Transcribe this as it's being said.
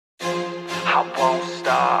I won't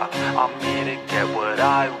stop, I'm here to get what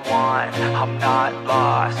I want. I'm not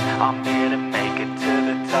lost, I'm here to make it to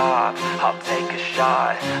the top. I'll take a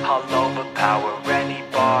shot, I'll overpower any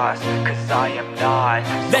boss, cause I am not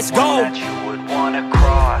Let's someone go. that you would wanna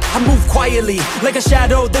cross. I move quietly, like a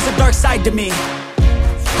shadow, there's a dark side to me.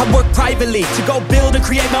 I work privately, to go build and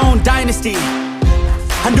create my own dynasty.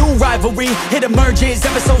 A new rivalry, it emerges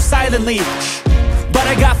ever so silently. But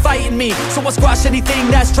I got fight in me, so I'll squash anything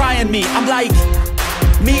that's trying me. I'm like,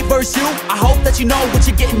 me versus you, I hope that you know what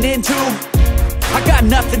you're getting into. I got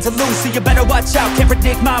nothing to lose, so you better watch out, can't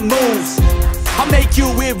predict my moves. I'll make you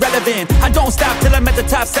irrelevant, I don't stop till I'm at the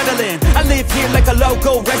top settling. I live here like a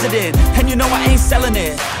local resident, and you know I ain't selling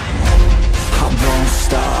it. I won't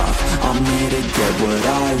stop, I'm here to get what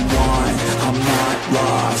I want. I'm not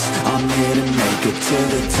lost, I'm here to make it to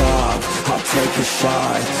the top. I'll take a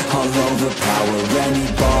shot, I'll overpower any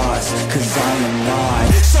boss, cause I am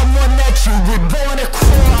not someone that you would wanna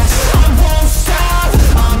cross. I won't stop,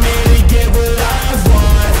 I'm here to get what I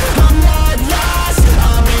want. I'm not lost,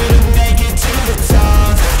 I'm here to make it to the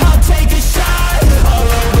top. I'll take a shot, I'll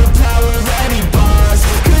overpower any boss,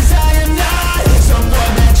 cause I am not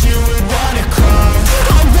someone that you would wanna cross.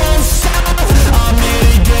 I won't stop, I'm here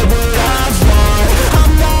to get what I want.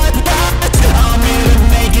 I'm not lost, I'm here to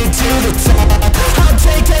make it to the top. I'll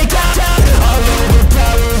take a shot, I'll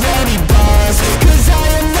overpower any boss, cause I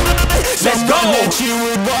am not someone that you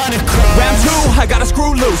would wanna cross. Round two, I gotta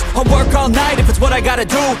screw loose. I'll work all night if it's what I gotta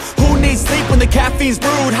do. Who needs sleep when the caffeine's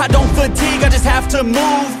brewed? I don't fatigue, I just have to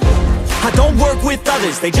move. I don't work with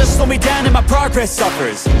others, they just slow me down and my progress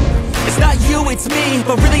suffers. It's not you, it's me,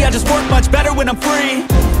 but really I just work much better when I'm free.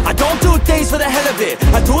 I don't do things for the hell of it,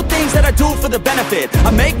 I do things that I do for the benefit.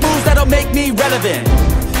 I make moves that'll make me relevant.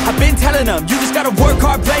 I've been telling them, you just gotta work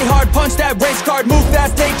hard, play hard, punch that race card, move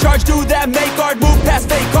fast, take charge, do that, make art, move past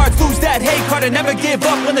fake cards, lose that hate card, and never give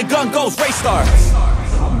up when the gun goes, race starts.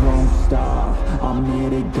 I won't stop, I'm here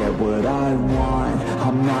to get what I want.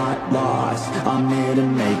 I'm not lost, I'm here to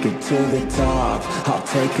make it to the top. I'll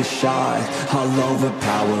take a shot, I'll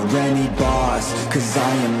overpower any boss, cause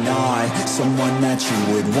I am not someone that you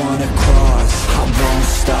would wanna cross. I won't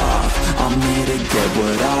stop, I'm here to get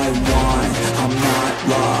what I want. I'm not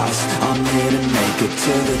lost, I'm here to make it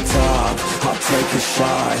to the top. I'll take a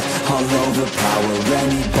shot, I'll overpower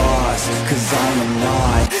any boss, cause I am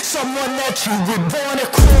not someone that you would wanna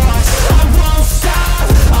cross. I won't stop,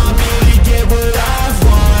 I'm here to get what I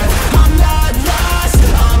want. I'm not lost,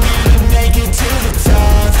 I'm here to make it to the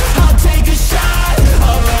top. I'll take a shot,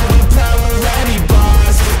 I'll overpower any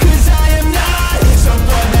boss, cause I am not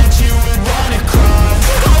someone that you would wanna cross.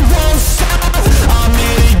 I won't stop, I'm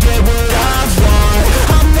here to get what I want.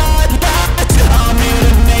 I'm not lost, I'm here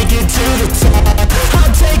to make it to the top.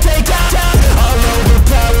 I'll take a shot, I'll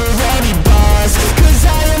overpower any boss, cause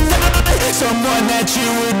I am not someone that you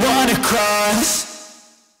would wanna cross.